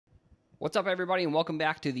What's up, everybody, and welcome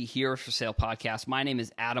back to the Heroes for Sale podcast. My name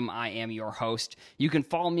is Adam. I am your host. You can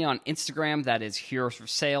follow me on Instagram. That is Heroes for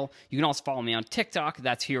Sale. You can also follow me on TikTok.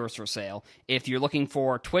 That's Heroes for Sale. If you're looking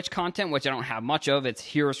for Twitch content, which I don't have much of, it's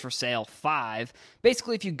Heroes for Sale 5.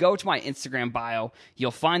 Basically, if you go to my Instagram bio,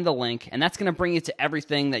 you'll find the link, and that's going to bring you to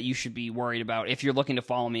everything that you should be worried about if you're looking to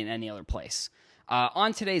follow me in any other place.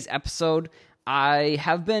 On today's episode, I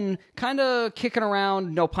have been kind of kicking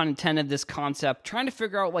around, no pun intended, this concept, trying to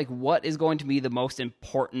figure out what is going to be the most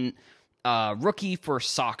important rookie for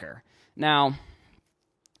soccer. Now,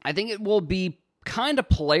 I think it will be kind of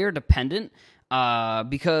player dependent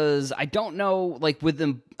because I don't know, with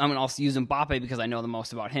them, I'm going to also use Mbappe because I know the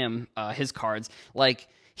most about him, his cards.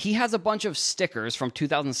 He has a bunch of stickers from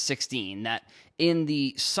 2016 that in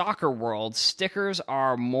the soccer world, stickers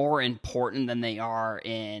are more important than they are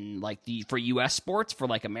in for US sports, for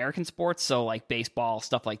American sports, so baseball,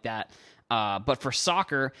 stuff like that. But for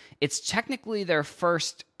soccer, it's technically their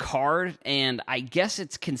first card, and I guess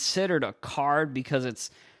it's considered a card because it's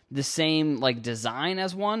the same design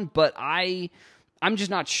as one, but I'm just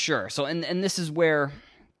not sure. So and this is where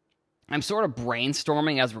I'm sort of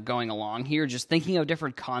brainstorming as we're going along here, just thinking of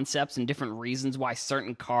different concepts and different reasons why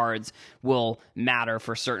certain cards will matter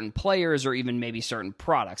for certain players or even maybe certain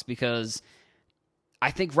products, because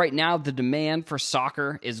I think right now the demand for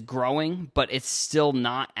soccer is growing, but it's still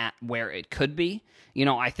not at where it could be.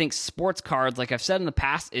 I think sports cards, like I've said in the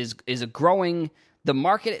past, is a growing. The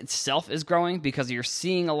market itself is growing because you're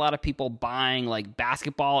seeing a lot of people buying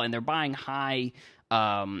basketball, and they're buying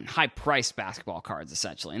high-priced basketball cards,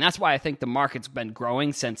 essentially. And that's why I think the market's been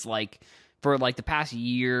growing since, for the past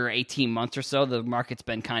year, 18 months or so, the market's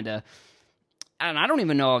been kind of, and I don't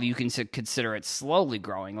even know if you can consider it slowly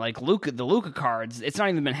growing. The Luka cards, it's not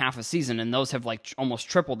even been half a season, and those have, almost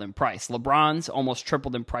tripled in price. LeBron's almost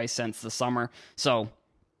tripled in price since the summer. So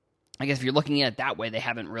I guess if you're looking at it that way, it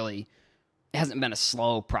hasn't been a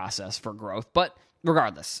slow process for growth. But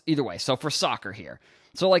regardless, either way, so for soccer here.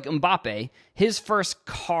 So Mbappe, his first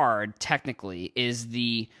card technically is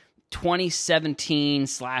the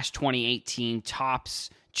 2017/2018 Topps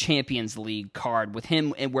Champions League card with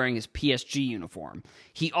him wearing his PSG uniform.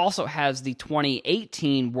 He also has the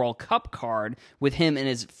 2018 World Cup card with him in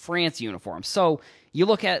his France uniform. So you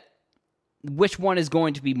look at which one is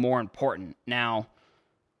going to be more important. Now,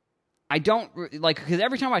 I don't, because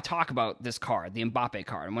every time I talk about this card, the Mbappe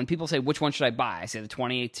card, and when people say, which one should I buy? I say the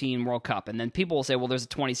 2018 World Cup, and then people will say, well, there's a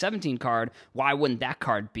 2017 card. Why wouldn't that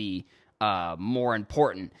card be more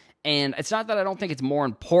important? And it's not that I don't think it's more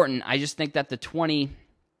important. I just think that that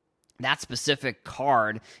specific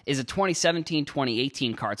card is a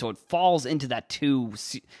 2017-2018 card, so it falls into that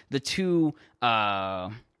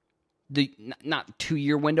not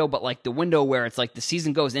 2-year window, but the window where it's the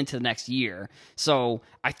season goes into the next year. So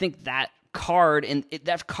I think that card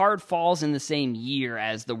falls in the same year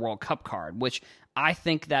as the World Cup card, which I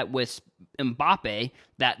think that with Mbappe,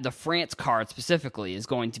 that the France card specifically is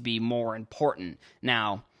going to be more important.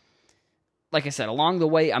 Now, like I said, along the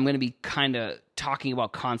way, I'm going to be kind of talking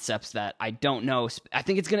about concepts that I don't know. I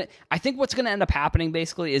think what's going to end up happening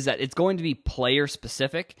basically is that it's going to be player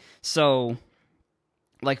specific. So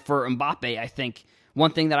for Mbappe, I think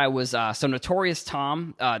one thing that I was so Notorious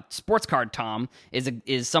Tom, Sports Card Tom,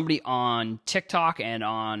 is somebody on TikTok and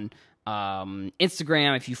on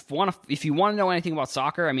Instagram. If you want to know anything about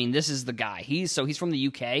soccer, I mean, this is the guy. He's from the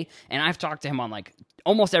UK, and I've talked to him on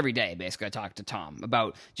almost every day. Basically, I talk to Tom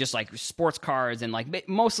about just sports cards and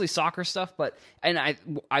mostly soccer stuff. But I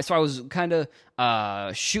was kind of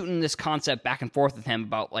shooting this concept back and forth with him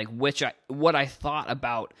about what I thought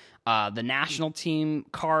about the national team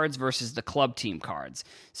cards versus the club team cards.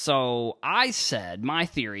 So I said my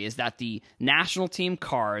theory is that the national team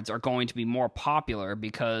cards are going to be more popular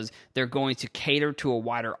because they're going to cater to a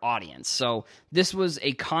wider audience. So this was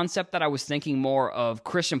a concept that I was thinking more of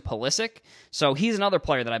Christian Pulisic. So he's another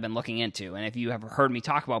player that I've been looking into, and if you have heard me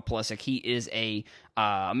talk about Pulisic, he is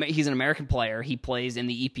he's an American player. He plays in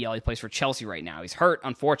the EPL. He plays for Chelsea right now. He's hurt,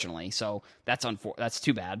 unfortunately, so that's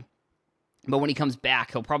too bad. But when he comes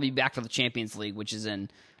back, he'll probably be back for the Champions League, which is I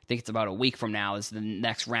think it's about a week from now is the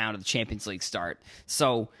next round of the Champions League start.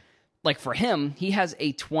 So, for him, he has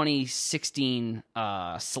a 2016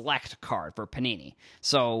 select card for Panini.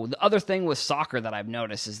 So the other thing with soccer that I've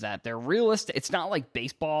noticed is that they're realistic. It's not like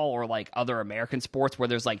baseball or other American sports where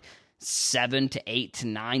there's 7 to 8 to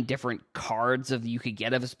 9 different cards you could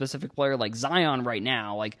get of a specific player. Like Zion right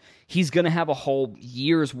now, like he's going to have a whole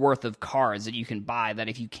year's worth of cards that you can buy, that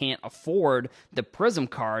if you can't afford the Prism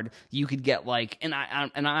card, you could get like, and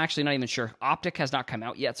I'm actually not even sure. Optic has not come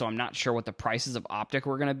out yet, so I'm not sure what the prices of Optic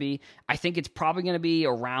were going to be. I think it's probably going to be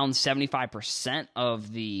around 75%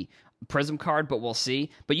 of the Prism card, but we'll see.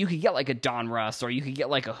 But you could get like a Donruss, or you could get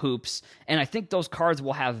like a Hoops, and I think those cards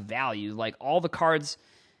will have value. Like all the cards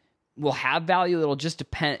will have value. It'll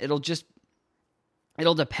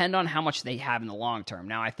depend on how much they have in the long term.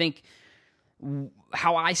 Now, I think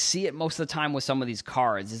how I see it most of the time with some of these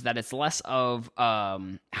cards is that it's less of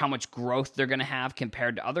how much growth they're going to have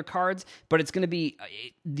compared to other cards, but it's going to be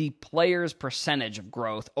the player's percentage of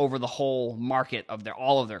growth over the whole market of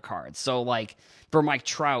all of their cards. So, like for Mike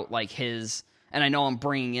Trout, like his, and I know I'm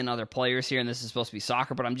bringing in other players here, and this is supposed to be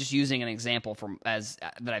soccer, but I'm just using an example that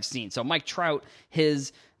I've seen. So Mike Trout,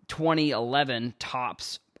 his 2011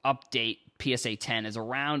 Topps update PSA 10 is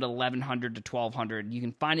around 1,100 to 1,200. You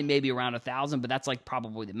can find it maybe around 1,000, but that's like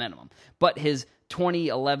probably the minimum. But his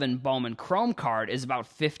 2011 Bowman Chrome card is about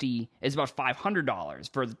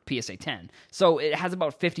 $500 for the PSA 10. So it has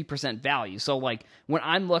about 50% value. So like when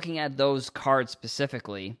I'm looking at those cards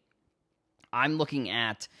specifically, I'm looking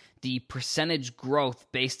at the percentage growth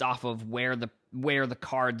based off of where the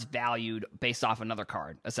card's valued based off another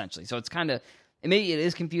card, essentially. So it's kind of, maybe it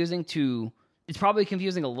is confusing it's probably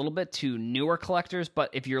confusing a little bit to newer collectors, but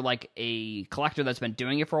if you're like a collector that's been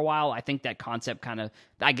doing it for a while, I think that concept kind of,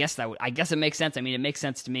 I guess it makes sense. I mean, it makes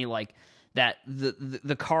sense to me, like that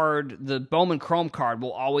the card, the Bowman Chrome card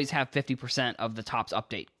will always have 50% of the Topps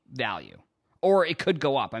update value. Or it could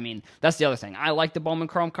go up. I mean, that's the other thing. I like the Bowman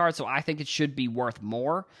Chrome card, so I think it should be worth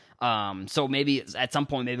more. So maybe at some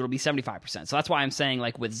point, maybe it'll be 75%. So that's why I'm saying,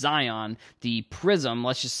 like with Zion, the Prism,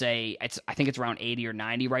 let's just say, I think it's around 80 or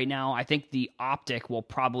 90 right now. I think the Optic will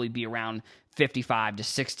probably be around $55 to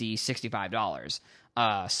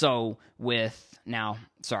 $65. So with, now,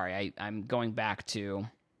 sorry, I'm going back to,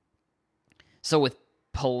 so with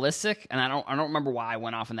Pulisic, and I don't remember why I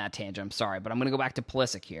went off on that tangent, I'm sorry, but I'm going to go back to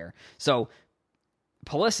Pulisic here. So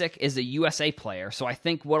Pulisic is a USA player, so I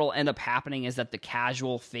think what will end up happening is that the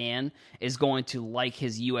casual fan is going to like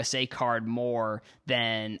his USA card more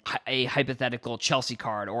than a hypothetical Chelsea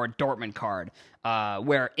card or a Dortmund card,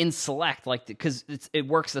 where in Select, like, because it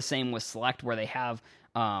works the same with Select, where they have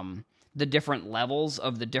the different levels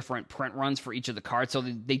of the different print runs for each of the cards. So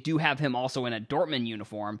they do have him also in a Dortmund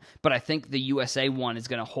uniform, but I think the USA one is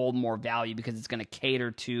going to hold more value because it's going to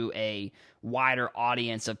cater to a wider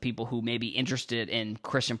audience of people who may be interested in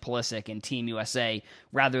Christian Pulisic and Team USA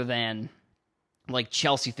rather than like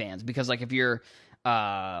Chelsea fans. Because like if you're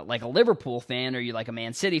like a Liverpool fan, or you like a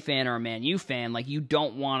Man City fan or a Man U fan, like you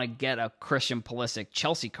don't want to get a Christian Pulisic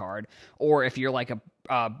Chelsea card. Or if you're like a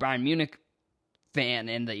Bayern Munich fan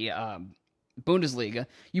in the Bundesliga,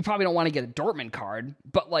 you probably don't want to get a Dortmund card.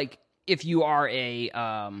 But like if you are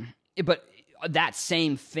but that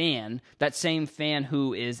same fan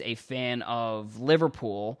who is a fan of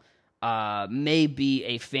Liverpool may be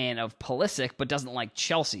a fan of Pulisic but doesn't like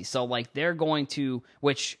Chelsea. So like they're going to,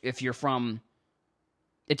 which if you're from,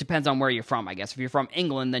 it depends on where you're from, I guess. If you're from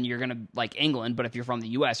England, then you're going to like England, but if you're from the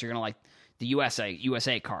US, you're going to like the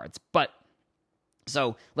USA cards. But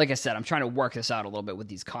so, like I said, I'm trying to work this out a little bit with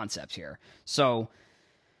these concepts here. So,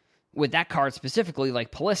 with that card specifically,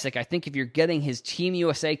 like Pulisic, I think if you're getting his Team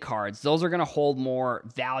USA cards, those are going to hold more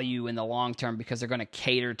value in the long term because they're going to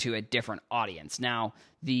cater to a different audience. Now,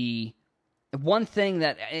 the one thing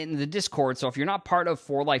that in the Discord, so if you're not part of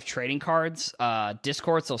 4Life Trading Cards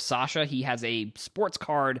Discord, so Sasha, he has a sports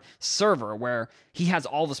card server where he has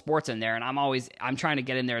all the sports in there, and I'm trying to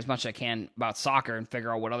get in there as much as I can about soccer and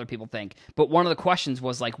figure out what other people think. But one of the questions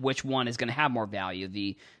was like, which one is going to have more value,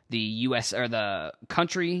 the US or the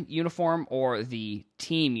country uniform or the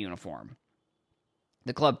team uniform,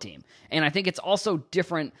 the club team? And I think it's also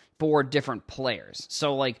different for different players.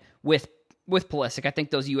 So like with Pulisic, I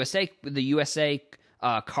think the USA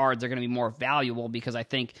cards are going to be more valuable because I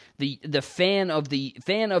think the fan of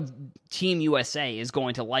Team USA is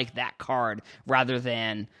going to like that card rather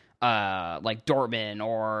than like Dortmund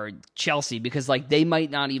or Chelsea, because like they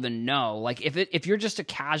might not even know. Like if you're just a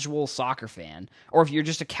casual soccer fan, or if you're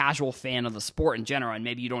just a casual fan of the sport in general, and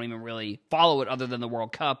maybe you don't even really follow it other than the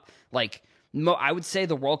World Cup, like I would say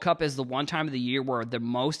the World Cup is the one time of the year where the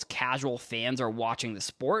most casual fans are watching the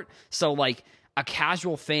sport. So, like, a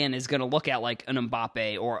casual fan is going to look at, like, an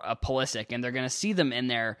Mbappe or a Pulisic, and they're going to see them in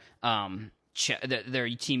their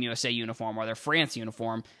Team USA uniform or their France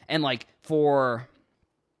uniform. And, like, for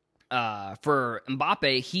for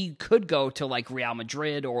Mbappe, he could go to like Real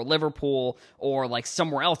Madrid or Liverpool or like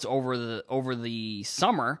somewhere else over the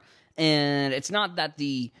summer. And it's not that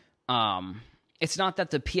the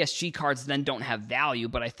PSG cards then don't have value,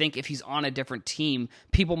 but I think if he's on a different team,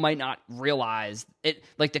 people might not realize it.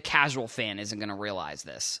 Like the casual fan isn't going to realize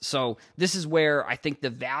this. So this is where I think the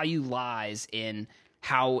value lies in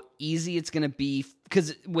how easy it's going to be,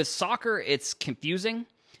 because with soccer, it's confusing.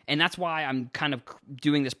 And that's why I'm kind of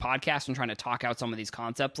doing this podcast and trying to talk out some of these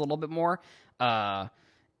concepts a little bit more.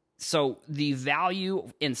 So the value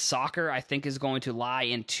in soccer, I think, is going to lie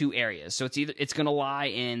in two areas. So it's going to lie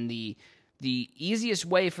in the easiest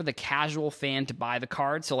way for the casual fan to buy the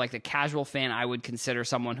card. So like the casual fan, I would consider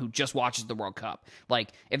someone who just watches the World Cup. Like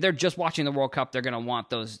if they're just watching the World Cup, they're going to want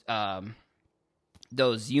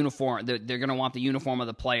those uniform. They're going to want the uniform of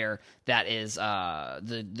the player that is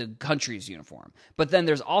the country's uniform. But then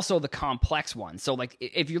there's also the complex one. So like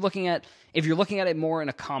if you're looking at it more in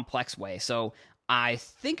a complex way. So I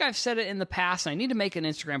think I've said it in the past, and I need to make an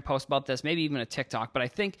Instagram post about this, maybe even a TikTok, but I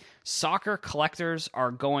think soccer collectors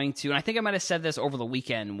are going to, and I think I might have said this over the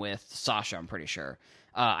weekend with Sasha, I'm pretty sure.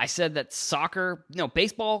 I said that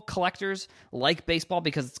baseball collectors like baseball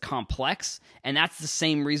because it's complex, and that's the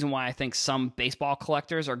same reason why I think some baseball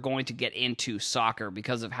collectors are going to get into soccer,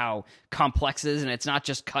 because of how complex it is, and it's not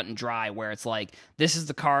just cut and dry where it's like, this is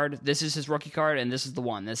the card, this is his rookie card, and this is the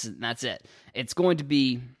one, that's it. It's going to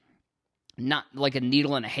be not like a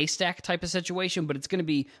needle in a haystack type of situation, but it's going to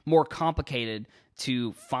be more complicated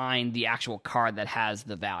to find the actual card that has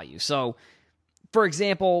the value. So, for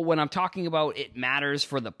example, when I'm talking about it matters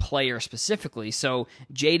for the player specifically, so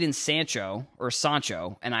Jadon Sancho,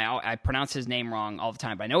 and I pronounce his name wrong all the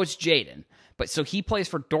time, but I know it's Jadon. But so he plays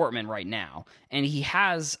for Dortmund right now, and he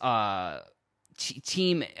has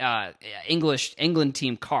England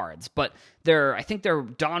team cards, but I think they're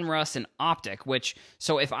Donruss and Optic,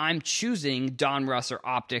 so if I'm choosing Donruss or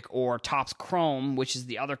Optic or Topps Chrome, which is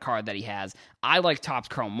the other card that he has, I like Topps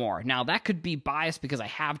Chrome more. Now that could be biased because I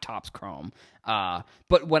have Topps Chrome,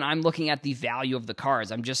 but when I'm looking at the value of the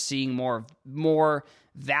cards, I'm just seeing more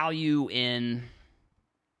value in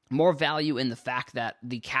the fact that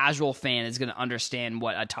the casual fan is going to understand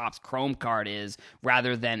what a Topps Chrome card is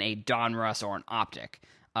rather than a Donruss or an Optic.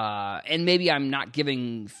 And maybe I'm not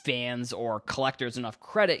giving fans or collectors enough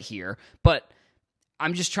credit here, but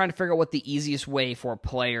I'm just trying to figure out what the easiest way for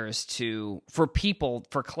collectors to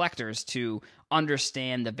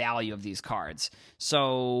understand the value of these cards.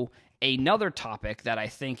 So another topic that I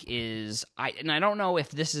think is, I don't know if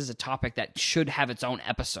this is a topic that should have its own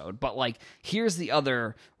episode, but like, here's the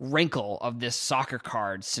other wrinkle of this soccer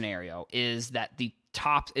card scenario, is that the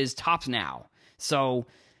Topps Now. So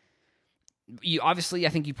I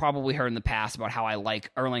think you probably heard in the past about how I like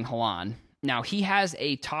Erling Haaland. Now, he has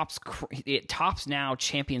a Topps Now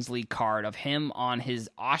Champions League card of him on his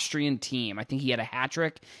Austrian team. I think he had a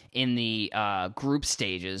hat-trick in the group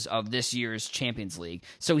stages of this year's Champions League.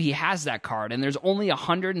 So he has that card, and there's only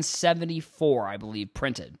 174, I believe,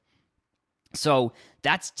 printed. So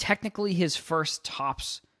that's technically his first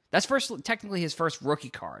technically his first rookie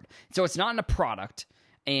card. So it's not in a product.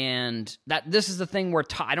 And this is the thing where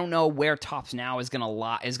I don't know where Topps Now is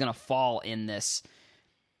gonna fall in this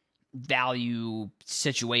value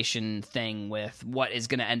situation thing with what is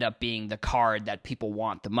going to end up being the card that people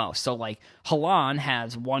want the most. So like Haaland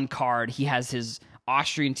has one card. He has his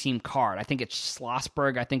Austrian team card. I think it's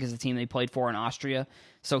Schlossberg, I think is the team they played for in Austria.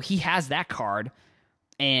 So he has that card,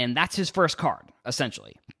 and that's his first card,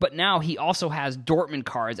 essentially. But now he also has Dortmund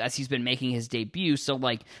cards as he's been making his debut. So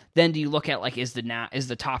like, then do you look at like, is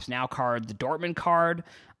the Topps Now card the Dortmund card?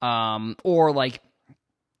 Or like,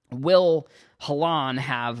 will Haaland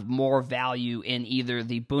have more value in either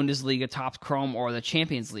the Bundesliga Topps Chrome or the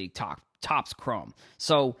Champions League Topps Chrome?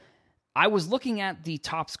 So I was looking at the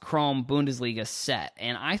Topps Chrome Bundesliga set,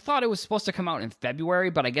 and I thought it was supposed to come out in February,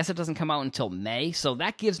 but I guess it doesn't come out until May. So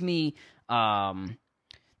that gives me a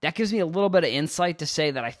little bit of insight to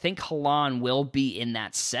say that I think Haaland will be in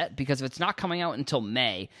that set, because if it's not coming out until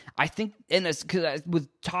May, I think, with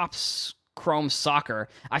Topps Chrome Soccer,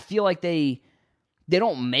 I feel like they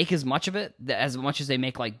don't make as much of it as they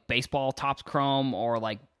make like baseball Topps Chrome or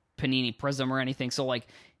like Panini Prism or anything. So like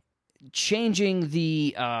changing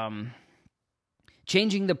the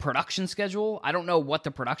production schedule, I don't know what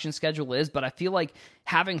the production schedule is, but I feel like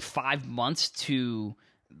having 5 months to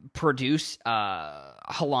produce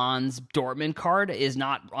Haaland's Dortmund card is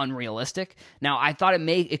not unrealistic. Now, I thought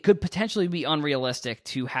it could potentially be unrealistic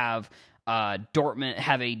to have a Dortmund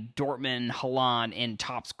Haaland in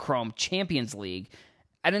Topps Chrome Champions League.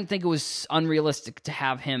 I didn't think it was unrealistic to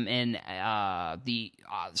have him in the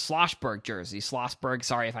Schlossberg jersey. Schlossberg,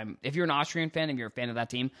 sorry if you're an Austrian fan, if you're a fan of that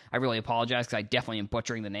team, I really apologize because I definitely am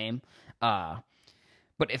butchering the name.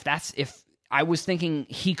 But if I was thinking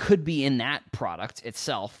he could be in that product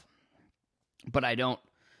itself, but I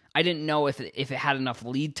didn't know if it had enough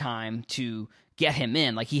lead time to get him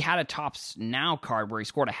in. Like, he had a Topps Now card where he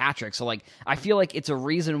scored a hat trick, so like I feel like it's a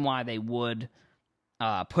reason why they would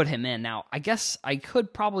put him in. Now, I guess I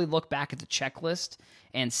could probably look back at the checklist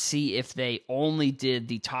and see if they only did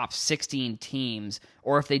the top 16 teams,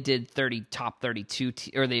 or if they did top 32,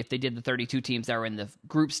 if they did the 32 teams that were in the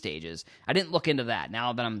group stages. I didn't look into that.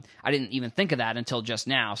 Now that I didn't even think of that until just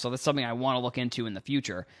now, so that's something I want to look into in the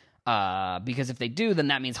future. Because if they do, then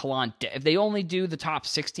that means Haaland. If they only do the top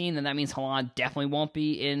 16, then that means Haaland definitely won't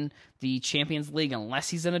be in the Champions League unless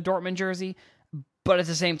he's in a Dortmund jersey. But at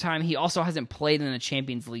the same time, he also hasn't played in a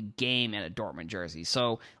Champions League game in a Dortmund jersey.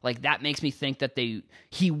 So, like, that makes me think that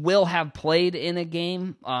he will have played in a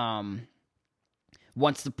game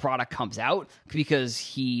once the product comes out, because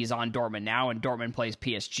he's on Dortmund now, and Dortmund plays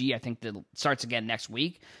PSG. I think that starts again next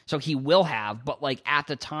week. So he will have, but like at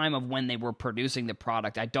the time of when they were producing the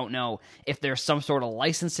product, I don't know if there's some sort of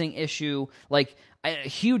licensing issue. Like,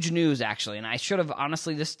 huge news, actually, and I should have,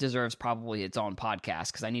 honestly, this deserves probably its own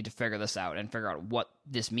podcast, because I need to figure this out and figure out what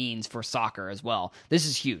this means for soccer as well. This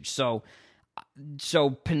is huge. So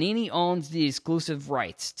Panini owns the exclusive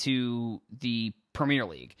rights to the Premier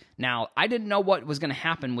League. Now, I didn't know what was going to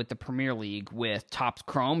happen with the Premier League with Topps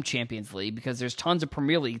Chrome Champions League, because there's tons of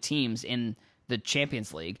Premier League teams in the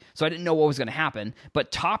Champions League, so I didn't know what was going to happen.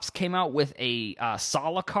 But Topps came out with a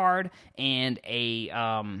Salah card and a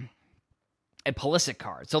Pulisic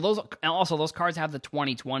card. So those cards have the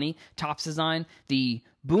 2020 Topps design. The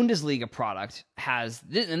Bundesliga product has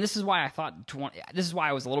this, and this is why I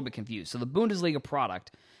was a little bit confused. So the Bundesliga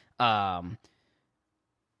product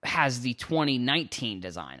has the 2019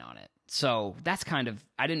 design on it. So that's kind of,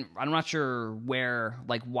 I'm not sure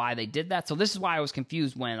why they did that. So this is why I was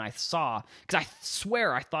confused when I saw, because I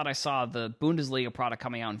swear I thought I saw the Bundesliga product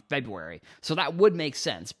coming out in February. So that would make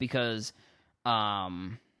sense, because it's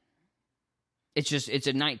a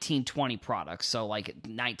 1920 product. So like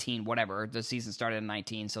 19, whatever, the season started in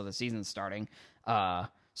 19, so the season's starting.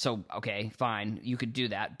 So, okay, fine, you could do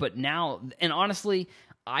that. But now, and honestly,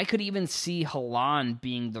 I could even see Haaland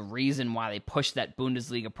being the reason why they pushed that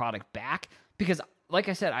Bundesliga product back, because, like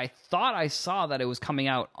I said, I thought I saw that it was coming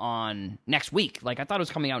out on next week. Like, I thought it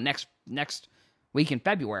was coming out next week in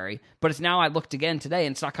February, but it's now, I looked again today,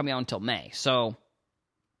 and it's not coming out until May. So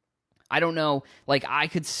I don't know. Like, I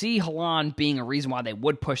could see Haaland being a reason why they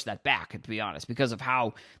would push that back, to be honest, because of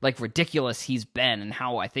how, like, ridiculous he's been, and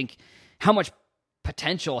how much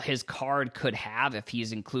potential his card could have if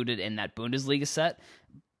he's included in that Bundesliga set.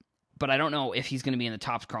 But I don't know if he's going to be in the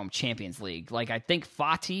Topps Chrome Champions League. Like, I think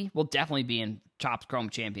Fati will definitely be in Topps Chrome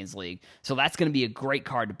Champions League, so that's going to be a great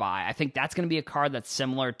card to buy. I think that's going to be a card that's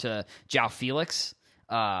similar to João Felix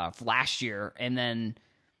last year, and then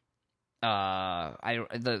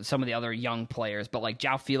some of the other young players, but like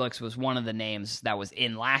João Felix was one of the names that was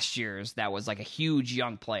in last year's that was like a huge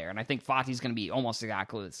young player, and I think Fati's going to be almost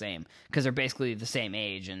exactly the same, because they're basically the same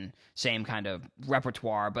age and same kind of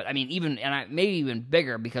repertoire. But I mean, maybe even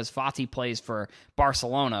bigger, because Fati plays for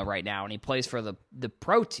Barcelona right now, and he plays for the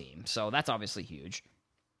pro team, so that's obviously huge.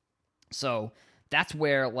 So that's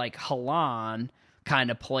where like Haaland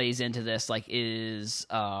kind of plays into this. Like, is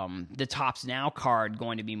the Topps Now card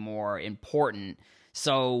going to be more important?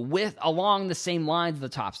 So along the same lines of the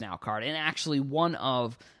Topps Now card, and actually one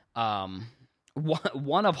of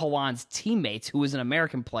Haaland's teammates, who is an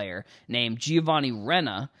American player named Giovanni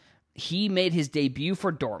Reyna, he made his debut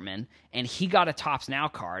for Dortmund, and he got a Topps Now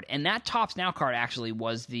card, and that Topps Now card actually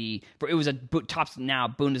was a Topps Now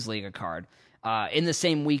Bundesliga card. In the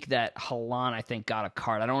same week that Haaland, I think, got a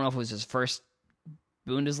card. I don't know if it was his first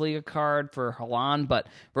Bundesliga card for Haaland, but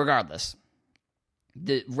regardless,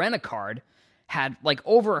 the Reyna card had like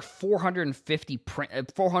over a 450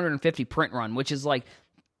 print run, which is like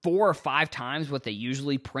 4 or 5 times what they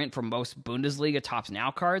usually print for most Bundesliga Topps Now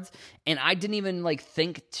cards. And I didn't even like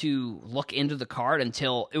think to look into the card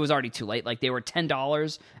until it was already too late. Like, they were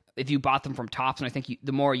 $10 if you bought them from Topps, and I think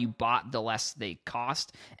the more you bought, the less they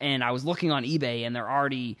cost. And I was looking on eBay, and they're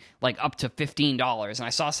already like up to $15, and I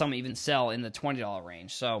saw some even sell in the $20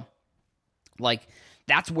 range. So, like,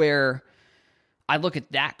 that's where I look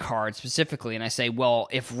at that card specifically, and I say, well,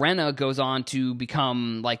 if Reyna goes on to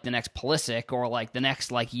become like the next Pulisic, or like the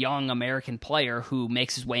next like young American player who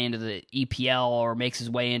makes his way into the EPL, or makes his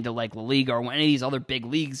way into like La Liga, or any of these other big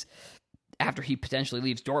leagues after he potentially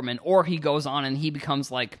leaves Dortmund, or he goes on and he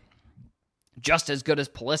becomes like just as good as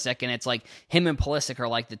Pulisic, and it's like him and Pulisic are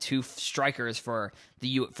like the two strikers for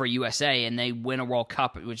USA, and they win a World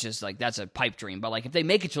Cup, which is like, that's a pipe dream. But like, if they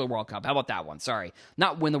make it to the World Cup, how about that one? Sorry,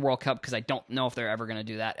 not win the World Cup, because I don't know if they're ever going to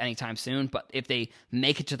do that anytime soon. But if they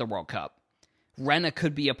make it to the World Cup, Rena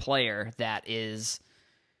could be a player that is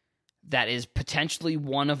potentially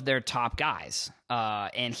one of their top guys,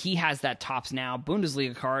 and he has that Tops Now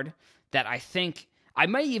Bundesliga card that I think I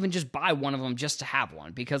might even just buy one of them just to have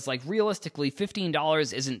one, because like realistically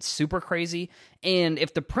 $15 isn't super crazy, and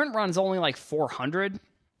if the print run is only like 400,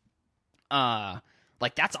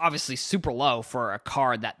 like that's obviously super low for a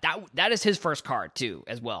card that is his first card too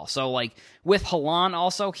as well. So like with Haaland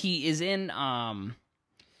also, he's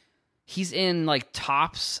in like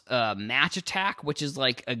Topps Match Attack, which is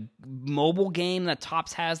like a mobile game that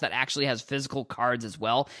Topps has that actually has physical cards as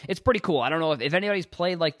well. It's pretty cool. I don't know if anybody's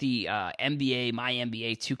played like the NBA, My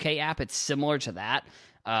NBA 2K app. It's similar to that,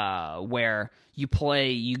 where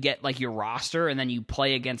you get like your roster, and then you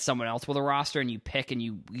play against someone else with a roster, and you pick and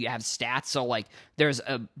you have stats. So like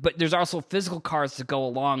but there's also physical cards to go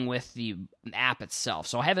along with the app itself.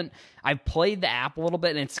 So I've played the app a little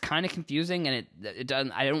bit, and it's kind of confusing, and it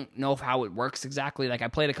doesn't, I don't know how it works exactly. Like I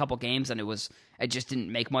played a couple games, and it just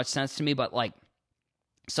didn't make much sense to me. But like,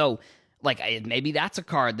 so like maybe that's a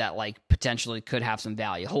card that like potentially could have some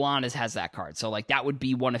value. Haaland has that card, so like that would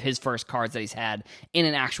be one of his first cards that he's had in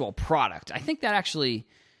an actual product. I think that actually,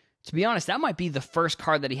 to be honest, that might be the first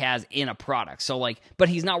card that he has in a product. So like, but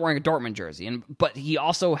he's not wearing a Dortmund jersey, but he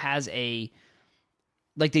also has they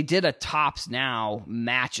did a Topps Now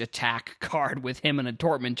Match Attack card with him in a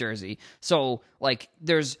Dortmund jersey. So like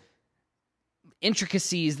there's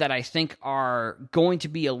intricacies that I think are going to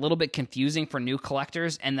be a little bit confusing for new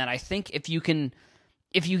collectors, and that I think if you can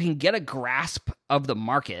get a grasp of the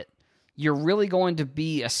market, you're really going to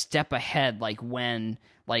be a step ahead, like when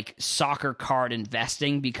like soccer card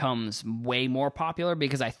investing becomes way more popular,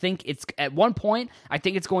 because I think it's at one point I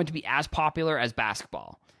think it's going to be as popular as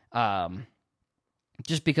basketball.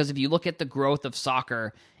 Just because if you look at the growth of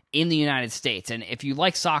soccer in the United States, and if you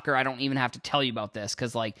like soccer, I don't even have to tell you about this,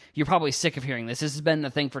 because like you're probably sick of hearing this. This has been the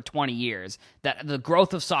thing for 20 years, that the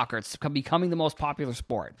growth of soccer, it's becoming the most popular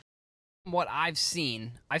sport. What I've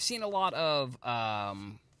seen a lot of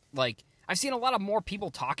I've seen a lot of more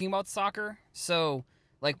people talking about soccer. So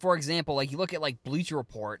like, for example, like you look at like Bleacher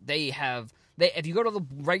Report, if you go to the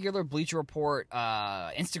regular Bleacher Report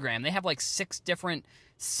Instagram, they have like 6 different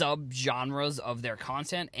sub-genres of their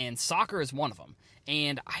content, and soccer is one of them.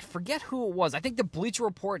 And I forget who it was. I think the Bleacher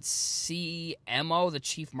Report CMO, the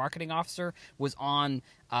Chief Marketing Officer, was on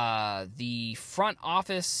the Front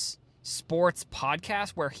Office Sports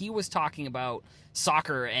podcast, where he was talking about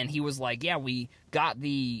soccer, and he was like, yeah, we got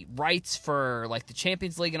the rights for like the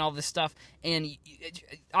Champions League and all this stuff. And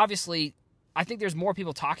obviously, I think there's more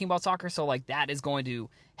people talking about soccer, so like that is going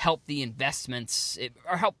to help the investments,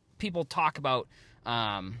 or help people talk about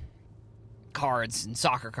cards and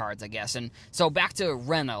soccer cards, I guess. And so back to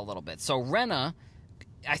Rena a little bit. So Rena,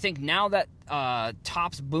 I think now that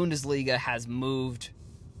Topps Bundesliga has moved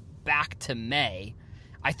back to May,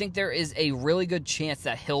 I think there is a really good chance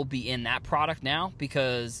that he'll be in that product now,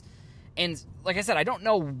 because, and like I said, I don't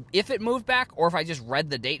know if it moved back or if I just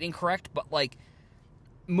read the date incorrect, but like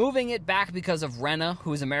moving it back because of Rena,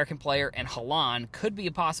 who's an American player, and Haaland could be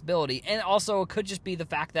a possibility. And also it could just be the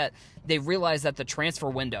fact that they realize that the transfer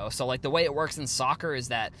window, so like the way it works in soccer is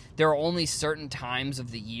that there are only certain times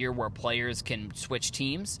of the year where players can switch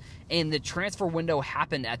teams, and the transfer window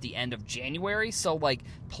happened at the end of January. So like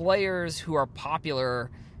players who are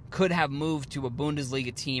popular could have moved to a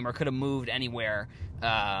Bundesliga team, or could have moved anywhere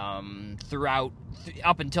throughout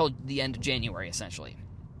up until the end of January, essentially.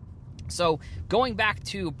 So going back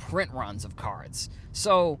to print runs of cards.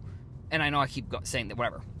 So, and I know I keep saying that,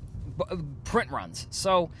 whatever. Print runs.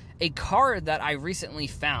 So a card that I recently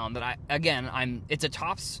found that it's a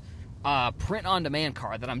Topps print on demand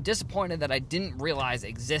card that I'm disappointed that I didn't realize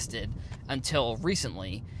existed until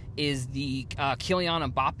recently, is the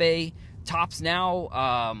Kylian Mbappe Topps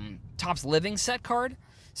Now Topps Living Set card.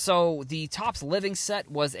 So the Topps Living Set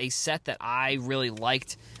was a set that I really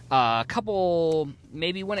liked a couple,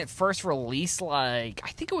 maybe when it first released, like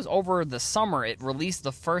I think it was over the summer, it released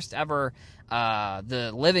the first ever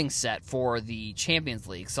the Living Set for the Champions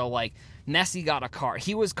League. So like Messi got a card.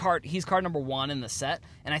 He's card number 1 in the set,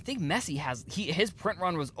 and I think Messi his print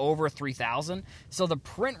run was over 3,000. So the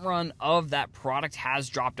print run of that product has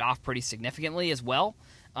dropped off pretty significantly as well.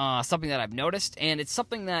 something that I've noticed, and it's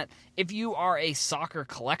something that if you are a soccer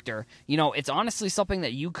collector, it's honestly something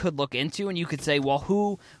that you could look into, and you could say, well,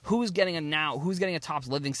 who's getting a Topps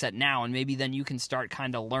Living set now, and maybe then you can start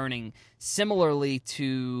kind of learning similarly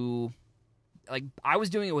to, like, I was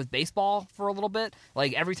doing it with baseball for a little bit.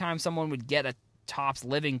 Like, every time someone would get a Topps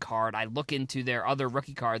Living card, I'd look into their other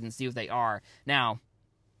rookie cards and see what they are. Now,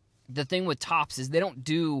 the thing with Topps is they don't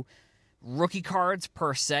do rookie cards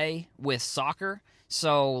per se with soccer,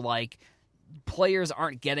 so like players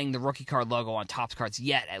aren't getting the rookie card logo on Topps cards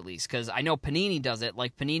yet, at least, because I know Panini does it.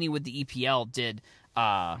 Like Panini with the EPL did,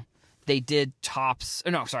 they did Topps.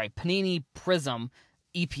 No, sorry, Panini Prism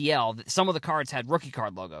EPL. Some of the cards had rookie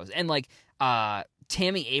card logos, and like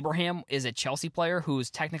Tammy Abraham is a Chelsea player who's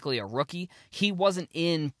technically a rookie. He wasn't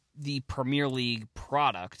in the Premier League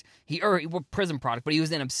product, Prism product, but he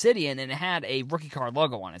was in Obsidian, and it had a rookie card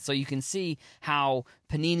logo on it. So you can see how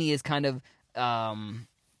Panini is kind of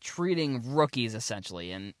treating rookies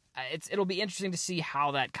essentially, and it'll be interesting to see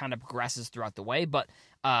how that kind of progresses throughout the way. But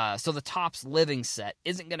so the Topps Living set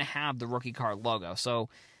isn't going to have the rookie card logo, so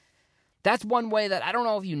that's one way that I don't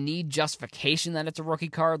know if you need justification that it's a rookie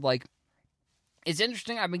card. Like, it's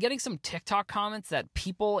interesting. I've been getting some TikTok comments that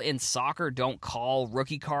people in soccer don't call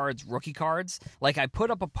rookie cards. Like, I put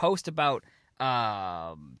up a post about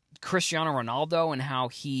Cristiano Ronaldo and how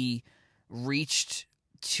he reached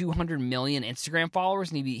 200 million Instagram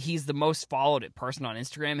followers, and he's the most followed person on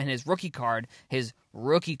Instagram, and his rookie card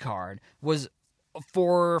was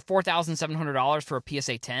for $4,700 for a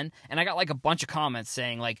PSA 10, and I got like a bunch of comments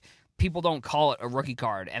saying like, people don't call it a rookie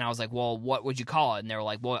card, and I was like, well, what would you call it? And they were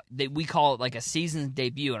like, well, we call it like a season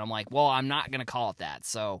debut, and I'm like, well, I'm not going to call it that,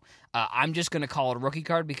 so I'm just going to call it a rookie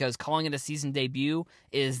card, because calling it a season debut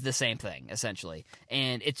is the same thing, essentially,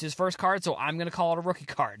 and it's his first card, so I'm going to call it a rookie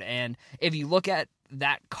card. And if you look at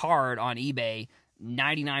that card on eBay,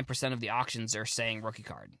 99% of the auctions are saying rookie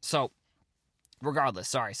card. So regardless,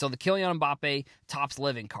 so the Kylian Mbappe Topps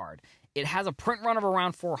Living card, it has a print run of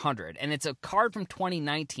around 400, and it's a card from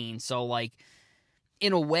 2019, so, like,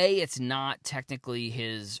 in a way, it's not technically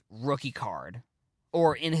his rookie card,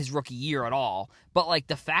 or in his rookie year at all, but, like,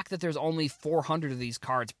 the fact that there's only 400 of these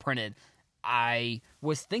cards printed, I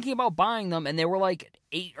was thinking about buying them, and they were, like,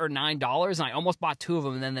 $8 or $9, and I almost bought 2 of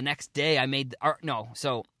them, and then the next day I made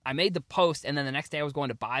the post, and then the next day I was going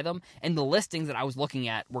to buy them, and the listings that I was looking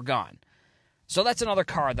at were gone. So that's another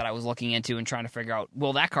card that I was looking into and trying to figure out,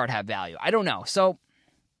 will that card have value? I don't know. So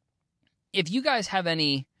if you guys have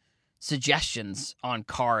any suggestions on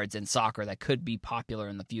cards in soccer that could be popular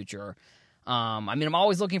in the future, I'm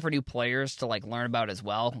always looking for new players to like learn about as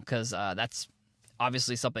well, because that's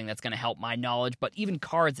obviously something that's going to help my knowledge. But even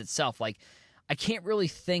cards itself, like, I can't really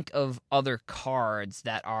think of other cards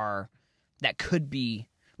that could be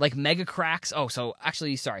like mega cracks. Oh, so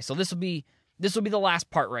actually, sorry. So this will be the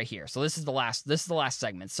last part right here. So this is the last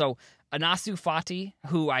segment. So Ansu Fati,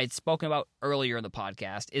 who I had spoken about earlier in the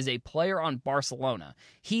podcast, is a player on Barcelona.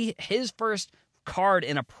 His first card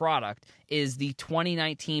in a product is the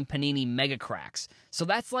 2019 Panini Mega Cracks. So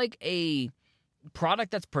that's like a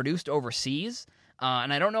product that's produced overseas.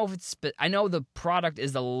 And I don't know if I know the product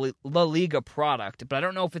is the La Liga product, but I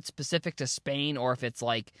don't know if it's specific to Spain or if it's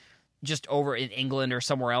like just over in England or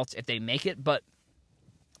somewhere else if they make it. But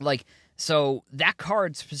like, so that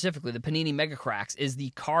card specifically, the Panini Mega Cracks, is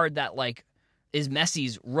the card that like is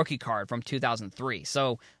Messi's rookie card from 2003.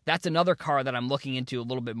 So that's another card that I'm looking into a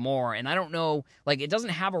little bit more. And I don't know, like, it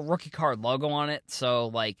doesn't have a rookie card logo on it. So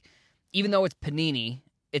like, even though it's Panini,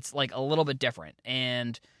 it's like a little bit different.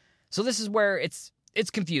 And so this is where it's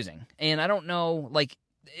confusing. And I don't know, like,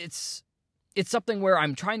 it's something where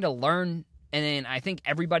I'm trying to learn. And then I think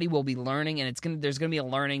everybody will be learning, and there's gonna be a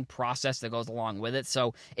learning process that goes along with it.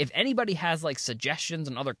 So if anybody has like suggestions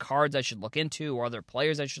on other cards I should look into or other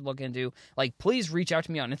players I should look into, like, please reach out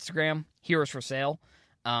to me on Instagram, Heroes for Sale,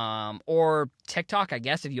 or TikTok, I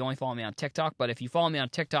guess, if you only follow me on TikTok. But if you follow me on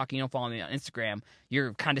TikTok and you don't follow me on Instagram,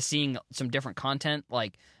 you're kind of seeing some different content.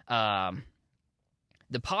 Like,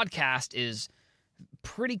 the podcast is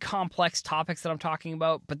pretty complex topics that I'm talking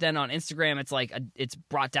about, but then on Instagram it's like it's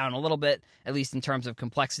brought down a little bit, at least in terms of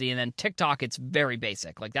complexity, and then TikTok it's very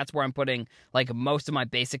basic. Like, that's where I'm putting like most of my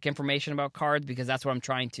basic information about cards, because that's what I'm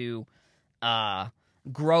trying to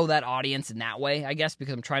grow that audience in that way, I guess,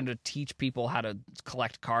 because I'm trying to teach people how to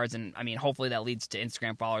collect cards, and I mean, hopefully that leads to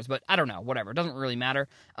Instagram followers, but I don't know, whatever, it doesn't really matter.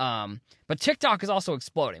 But TikTok is also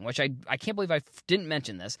exploding, which I can't believe I didn't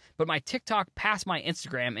mention this, but my TikTok passed my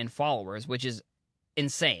Instagram in followers, which is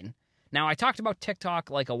insane. Now, I talked about TikTok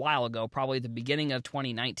like a while ago, probably at the beginning of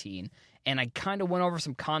 2019, and I kind of went over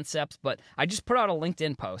some concepts, but I just put out a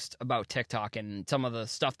LinkedIn post about TikTok and some of the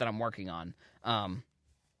stuff that I'm working on.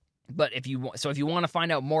 But if you want to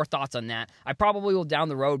find out more thoughts on that, I probably will down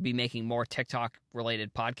the road be making more TikTok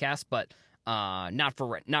related podcasts, but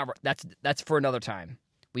that's for another time.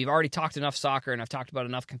 We've already talked enough soccer, and I've talked about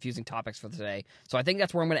enough confusing topics for today. So I think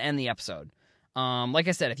that's where I'm going to end the episode. Like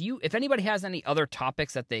I said, if anybody has any other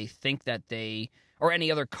topics that they think that or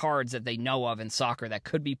any other cards that they know of in soccer that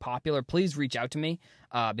could be popular, please reach out to me,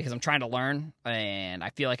 because I'm trying to learn, and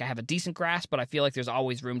I feel like I have a decent grasp, but I feel like there's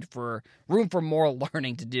always room for more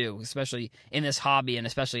learning to do, especially in this hobby and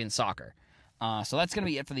especially in soccer. So that's going to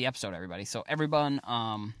be it for the episode, everybody. So everyone,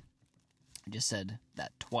 I just said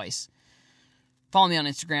that twice. Follow me on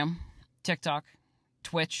Instagram, TikTok,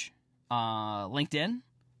 Twitch, LinkedIn.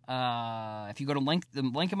 If you go to the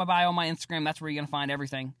link in my bio on my Instagram, that's where you're going to find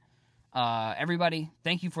everything. Everybody,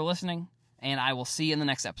 thank you for listening, and I will see you in the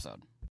next episode.